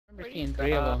Freaking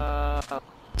 3 of them.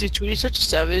 Dude, Tweety's such a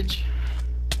savage.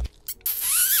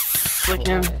 Like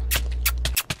him.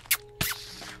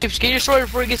 Dude, just get your sword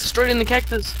before he gets destroyed in the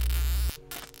cactus.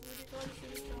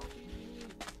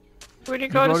 Where do you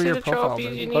go to see the trophies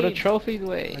you need? Go to trophies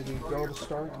way. Like you go to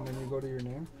start and then you go to your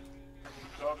name.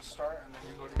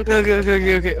 Okay.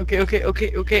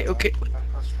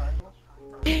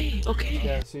 Okay.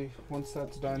 Yeah, see, once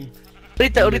that's done,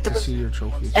 Ahorita, you get to see your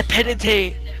trophies.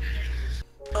 Meditate.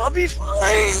 I'll be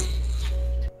fine.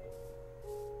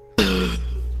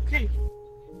 Okay.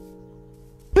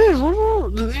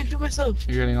 Let me do myself.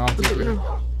 You're getting off the grid.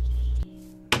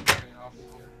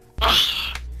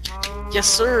 Yes,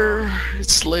 sir.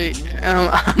 It's late.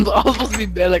 I was supposed to be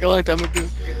bed like a long time ago.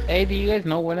 Hey, do you guys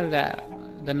know when is that?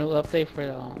 The new update for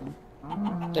the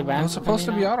It was supposed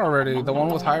to be out already. The one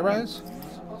with high rise?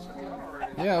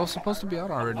 Yeah, it was supposed to be out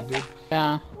already, dude.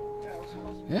 Yeah.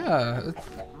 Yeah.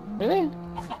 Really?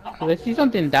 I see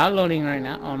something downloading right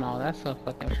now. Oh no, that's so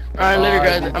fucking. Alright, later,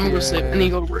 guys. I'm gonna go sleep. I need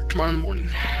to go to work tomorrow in the morning.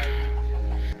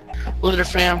 Later,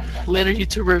 fam. Later,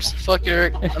 YouTubers. Fuck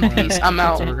Eric. Peace. I'm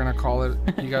out. So we're gonna call it.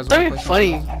 You guys It's not wanna even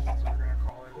play funny.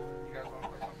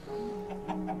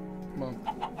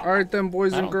 Alright then,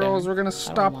 boys and girls, we're gonna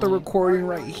stop the recording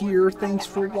right here. Thanks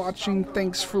for watching.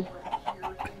 Thanks for...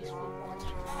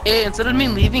 Hey, instead of me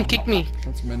leaving, kick me.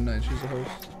 It's midnight. She's the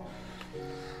host.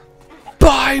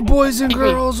 Bye, boys and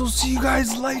girls. We'll see you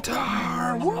guys later.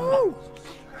 Woo!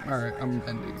 Alright, I'm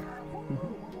ending.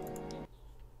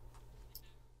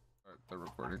 The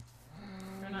recording.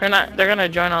 They're gonna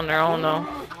join on their own, though.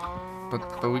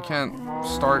 But we can't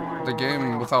start the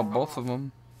game without both of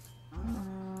them.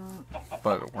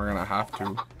 But we're gonna have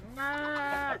to.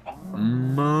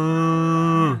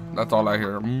 That's all I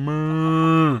hear.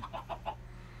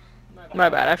 My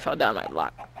bad, I fell down my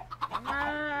block.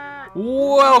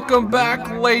 Welcome back,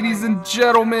 ladies and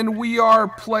gentlemen. We are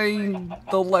playing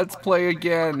the Let's Play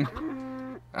again.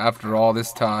 After all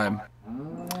this time.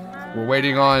 We're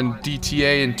waiting on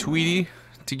DTA and Tweety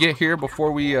to get here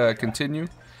before we continue.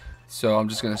 So I'm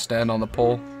just gonna stand on the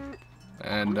pole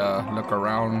and look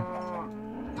around.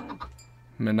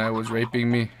 Midnight was raping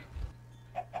me.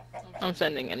 I'm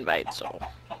sending invites, so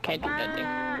can't do nothing.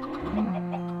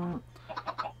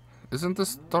 Isn't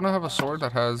this... Don't I have a sword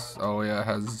that has... Oh yeah, it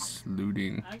has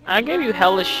looting. I gave you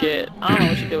hella shit. I don't know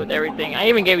what you did with everything. I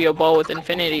even gave you a bow with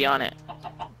infinity on it.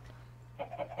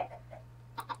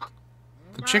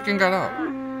 The chicken got out.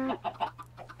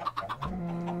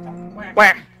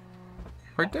 Where?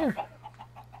 Right there.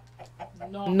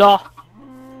 No.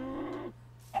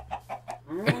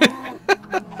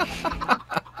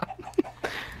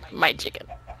 My chicken.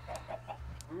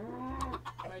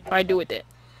 What do I do with it?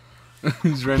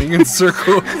 He's running in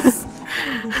circles.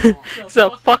 It's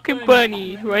a fucking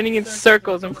bunny running in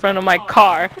circles in front of my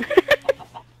car.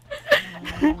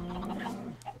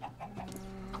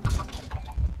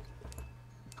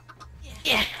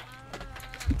 Yeah.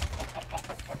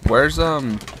 Where's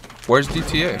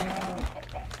DTA?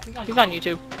 He's on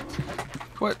YouTube.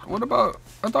 What about...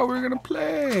 I thought we were gonna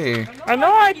play. I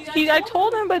know, I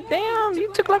told him, but damn,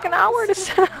 you took like an hour to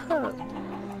set up.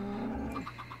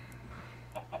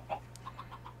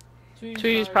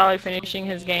 Tweety's probably finishing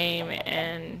his game,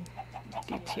 and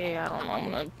DTA, I don't know,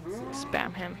 I'm gonna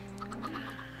spam him.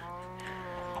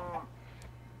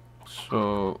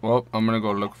 So, well, I'm gonna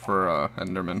go look for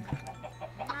Enderman.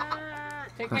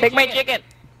 Take my chicken!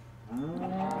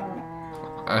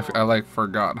 I like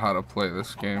forgot how to play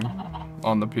this game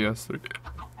on the PS3.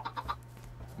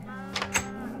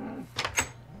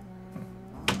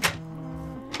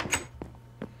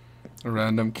 A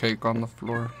random cake on the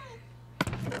floor.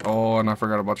 Oh, and I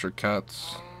forgot about your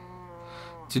cats.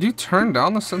 Did you turn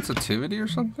down the sensitivity or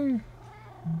something?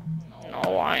 No,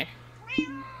 why?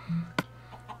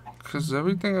 Because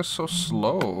everything is so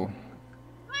slow.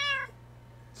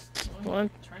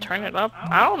 Well, turn it up.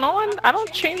 I don't know, I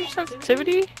don't change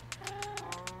sensitivity.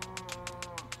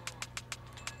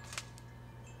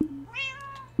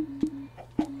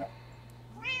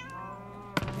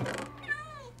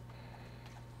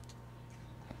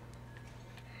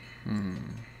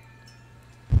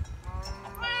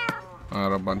 I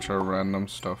had a bunch of random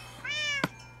stuff.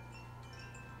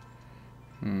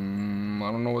 I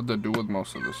don't know what to do with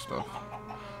most of this stuff.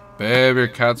 Babe, your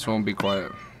cats won't be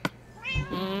quiet.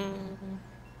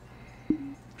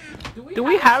 Do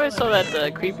we have it so that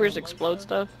the creepers explode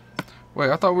stuff? Wait,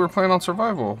 I thought we were playing on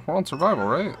survival. We're on survival,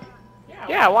 right?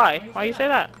 Yeah, why? Why you say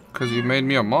that? Because you made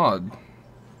me a mod.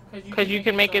 Because you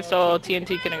can make it so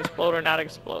TNT can explode or not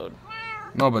explode.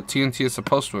 No, but TNT is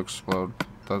supposed to explode.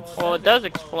 That's... Well, it does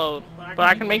explode, but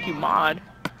I can make you mod.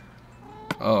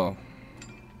 Oh.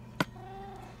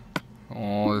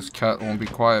 Oh, this cat won't be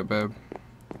quiet, babe.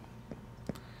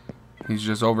 He's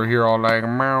just over here all like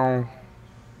meow.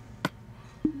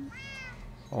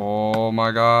 Oh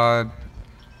my god.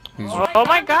 Oh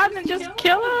my god, then just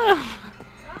kill him!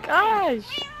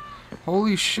 Gosh!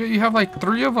 Holy shit, you have like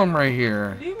 3 of them right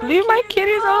here. Leave my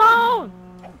kitties alone!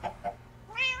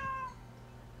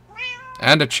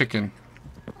 And a chicken.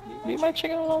 Leave my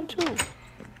chicken alone too.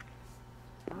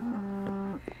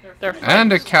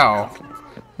 And a cow.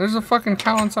 There's a fucking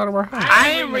cow inside of our house.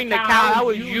 I didn't bring the cow, that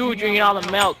was you drinking all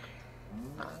the milk.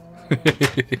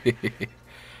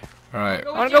 Alright,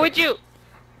 I wanna go with you!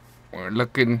 we're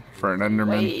looking for an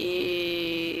Enderman.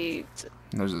 Wait.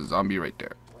 There's a zombie right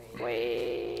there.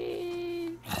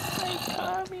 Wait. I'm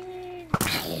coming.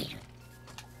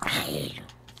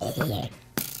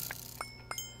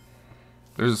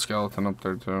 There's a skeleton up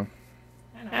there too.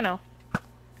 I know.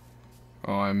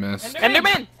 Oh, I missed.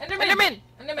 Enderman! Enderman!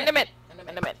 Enderman! Enderman!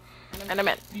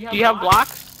 Enderman! Do you have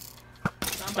blocks?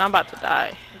 I'm about to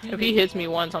die. If he hits me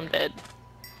once, I'm dead.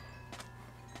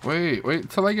 Wait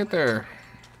till I get there.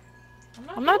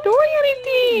 I'm not doing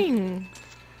anything!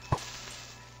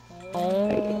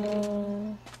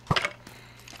 Oh.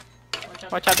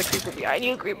 Watch out, the creeper behind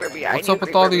you, creeper behind you. What's up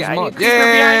with all these mods? Creeper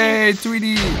behind Yay, Tweety!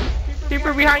 you,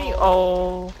 creeper behind you.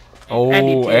 Oh. Oh,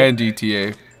 and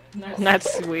DTA.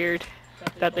 That's weird.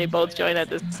 That they both joined at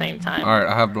the same time. Alright,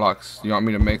 I have blocks. You want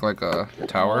me to make like a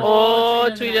tower? Oh,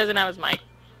 Tweety doesn't have his mic.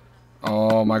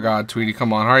 Oh my god, Tweety,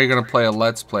 come on. How are you gonna play a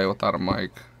Let's Play without a mic?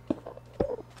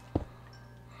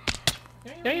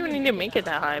 You don't even need to make it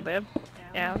that high, babe.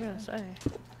 Yeah, I was gonna say.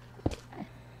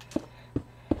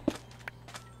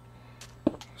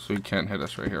 So he can't hit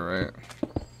us right here, right?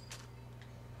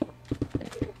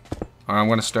 Alright, I'm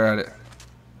gonna stare at it.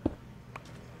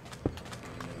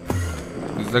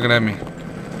 He's looking at me.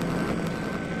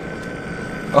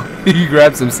 Oh, he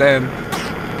grabbed some sand.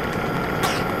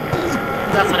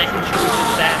 That's what I can choose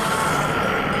with that.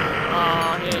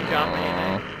 Oh, he didn't drop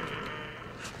anything.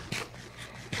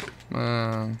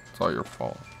 Man, it's all your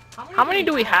fault. How many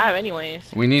do we have anyways?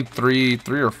 We need three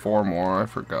or 4 more. I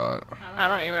forgot. I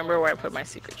don't even remember where I put my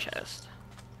secret chest.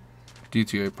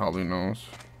 DTA probably knows.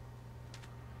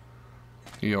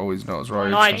 He always knows, right?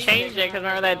 No, I changed it because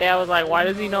remember that day I was like, why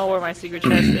does he know where my secret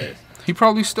chest is? He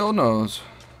probably still knows.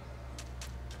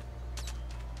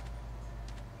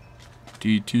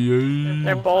 DTA.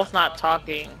 They're both not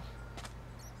talking.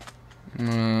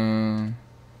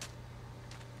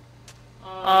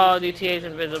 Oh, DTA's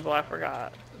invisible, I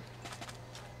forgot.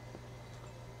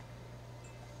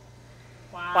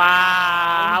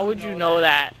 Wow, how would you know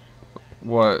that?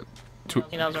 What?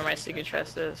 He knows where my secret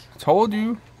chest is. Told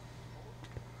you.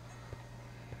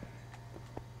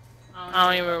 I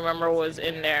don't even remember what was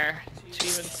in there to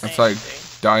even say It's like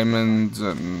anything. diamonds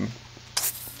and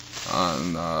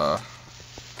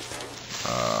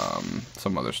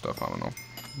some other stuff. I don't know.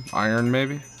 Iron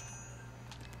maybe.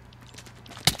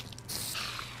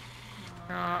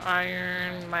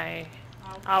 Iron, my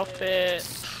outfit.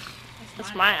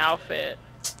 That's my outfit.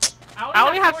 I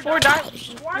only have 4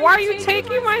 diamonds. Why are you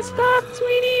taking my stuff,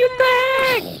 Tweety? You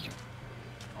thing!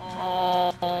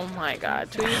 Oh my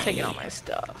god, Tweety's taking all my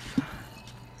stuff.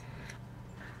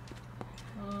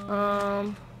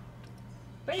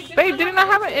 Babe, didn't I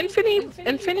have an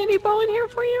infinity bow in here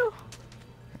for you?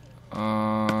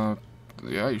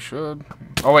 Yeah, you should.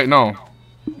 Oh wait, no.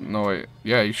 No wait.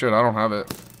 Yeah, you should. I don't have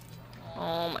it.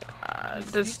 Oh my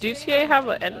god. Does DTA have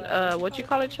a what you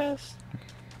call it, chest?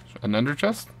 An ender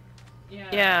chest?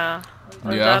 Yeah.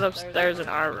 Or is Yeah. that upstairs in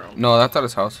our room? No, that's at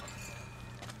his house.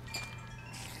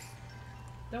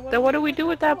 Then what do we do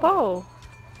with that bow?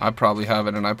 I probably have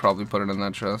it, and I probably put it in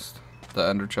that chest, the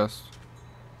ender chest.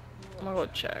 I'm gonna go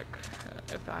check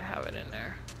if I have it in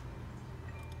there.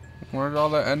 Where's all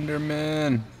the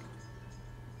Endermen?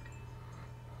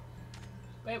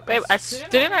 Babe,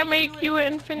 didn't I make you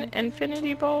an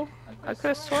infinity bow? I could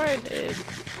have sworn I did.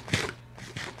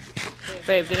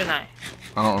 Babe, didn't I?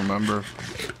 I don't remember.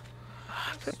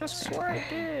 I could have sworn I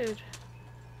did.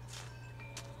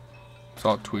 It's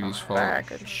all Tweety's fault. Back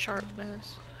and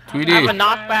sharpness. Tweety, I have a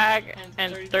knockback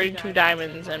and 32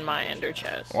 diamonds in my ender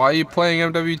chest. why are you playing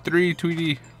MW3,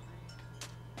 Tweety?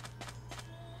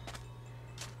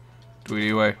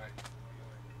 Tweety away.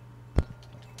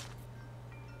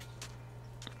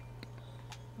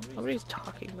 Nobody's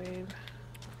talking, babe.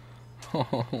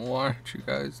 Why aren't you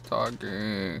guys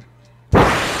talking?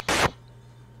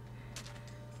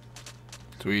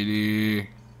 Tweety,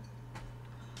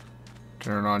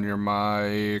 turn on your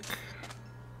mic.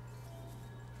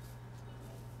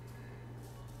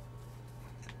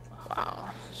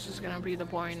 Wow, this is gonna be the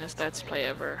boringest Let's Play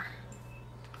ever.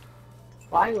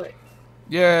 Violet.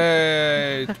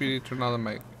 Yay! Tweety, turn on the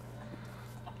mic.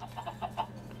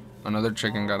 Another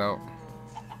chicken got out.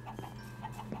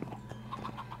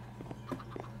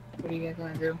 What are you guys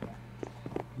gonna do?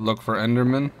 Look for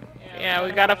Enderman. Yeah,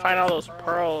 we gotta find all those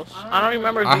pearls. I don't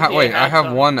remember if Wait, GTA I had have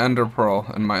some. one ender pearl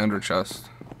in my ender chest.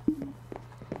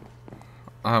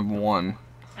 I have one.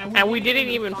 And we didn't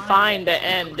even find the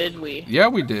end, did we? Yeah,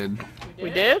 we did. We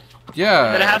did?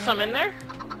 Yeah. Did it have some in there?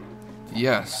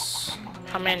 Yes.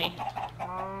 How many?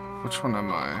 Which one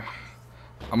am I?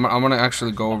 I'm gonna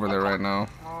actually go over there right now.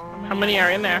 How many are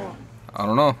in there? I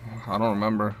don't know. I don't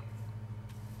remember.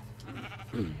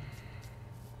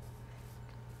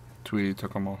 Tweety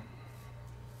took them all.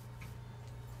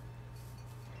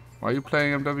 Why are you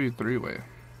playing MW3 way?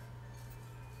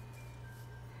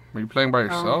 Are you playing by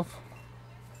yourself?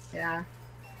 Yeah.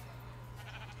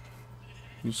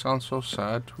 You sound so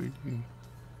sad, Tweety.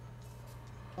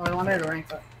 Oh, I wanted to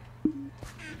rank up.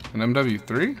 In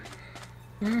MW3?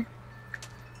 Hmm.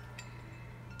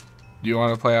 Do you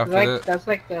want to play after that? That's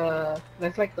like the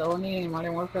only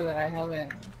Modern Warfare that I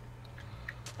haven't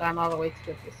gotten all the way to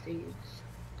the prestige.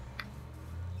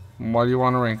 Why do you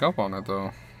want to rank up on it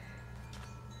though?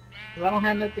 'Cause I don't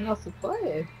have nothing else to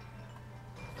play.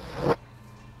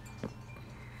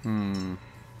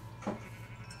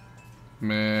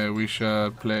 Man, we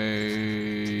should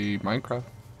play Minecraft.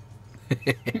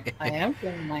 I am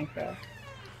playing Minecraft.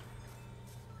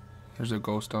 There's a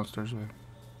ghost downstairs, babe.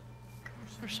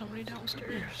 There's somebody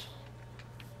downstairs.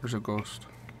 There's a ghost.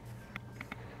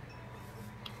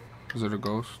 Is it a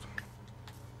ghost?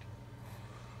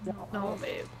 No,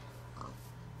 babe.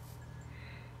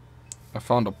 I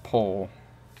found a pole.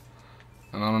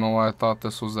 And I don't know why I thought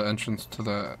this was the entrance to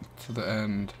the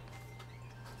end.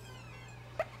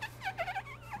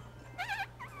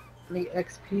 Make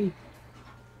XP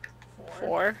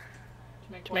 4?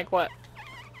 To make what?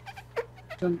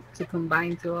 to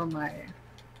combine two of my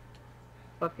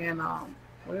fucking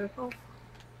what is it called?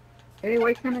 Hey,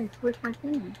 why can't I switch my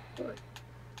thing? What?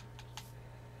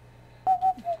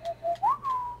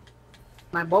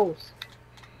 My bows.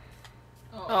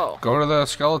 Oh. Go to the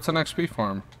skeleton XP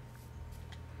farm.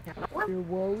 Your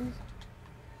woes?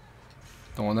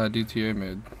 The one that DTA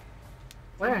made.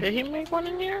 Where? Did he make one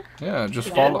in here? Yeah, just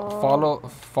follow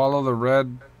the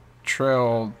red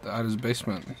trail at his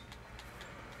basement.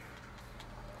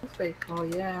 What's they call?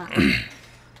 Yeah.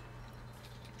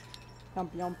 I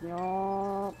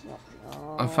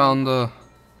found the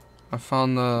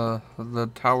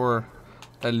tower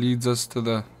that leads us to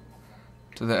the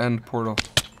end portal.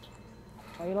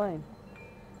 Why are you lying?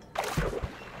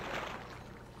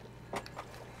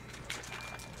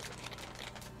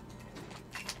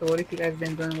 So what have you guys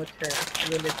been doing with your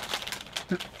village?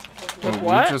 With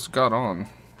what? We just got on.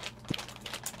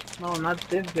 No, not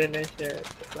this village, the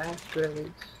last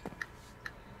village.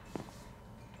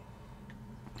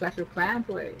 Clash of Clans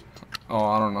way. Oh,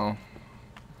 I don't know.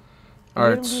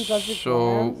 Alright,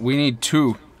 so we need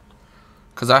 2.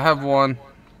 Cause I have one.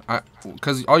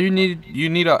 Cause all you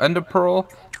need a ender pearl,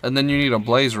 and then you need a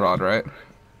blaze rod, right?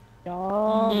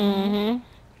 Mm-hmm.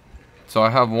 So I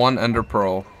have 1 ender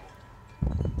pearl.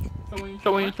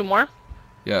 So we need 2 more?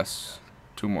 Yes,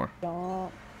 2 more.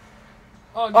 Oh,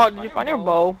 did you find your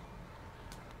bow?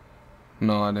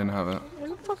 No, I didn't have it. Are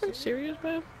you fucking serious,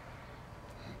 man?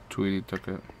 Tweety took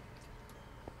it.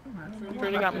 You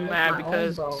really got me mad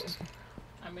because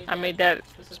I made that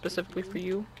specifically for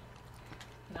you.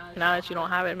 Now that you don't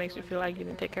have it, it makes me feel like you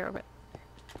didn't take care of it.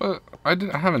 But I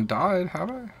haven't died, have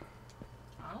I?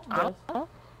 I don't know.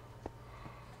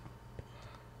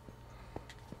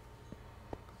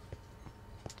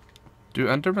 Do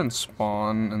Endermen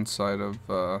spawn inside of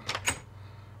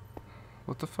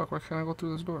what the fuck? Why can't I go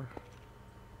through this door?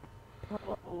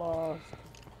 Lost.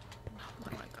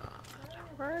 Oh my god.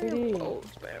 Where are your bows,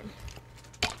 man?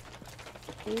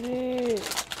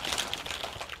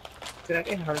 Dude, I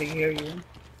can hardly hear you.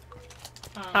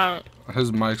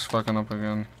 His mic's fucking up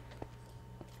again.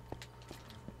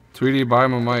 Tweety, buy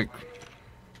him a mic.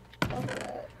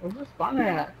 Where's the spawner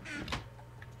at?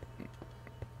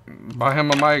 Buy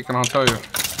him a mic and I'll tell you.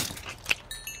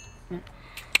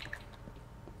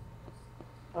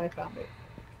 Oh, I found it.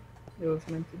 It was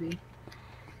meant to be.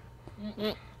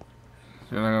 You're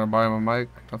not gonna buy him a mic?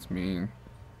 That's mean.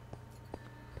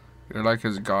 You're like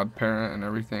his godparent and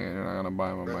everything, and you're not gonna buy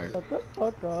him a mic. Shut the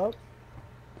fuck up.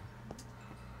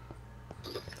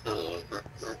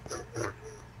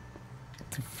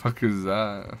 What the fuck is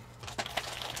that?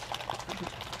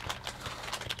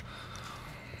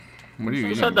 What are you You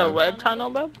eating? said the man? red tunnel,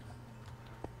 babe?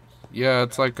 Yeah,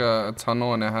 it's like a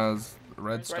tunnel and it has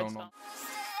redstone.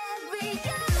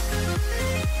 Redstone.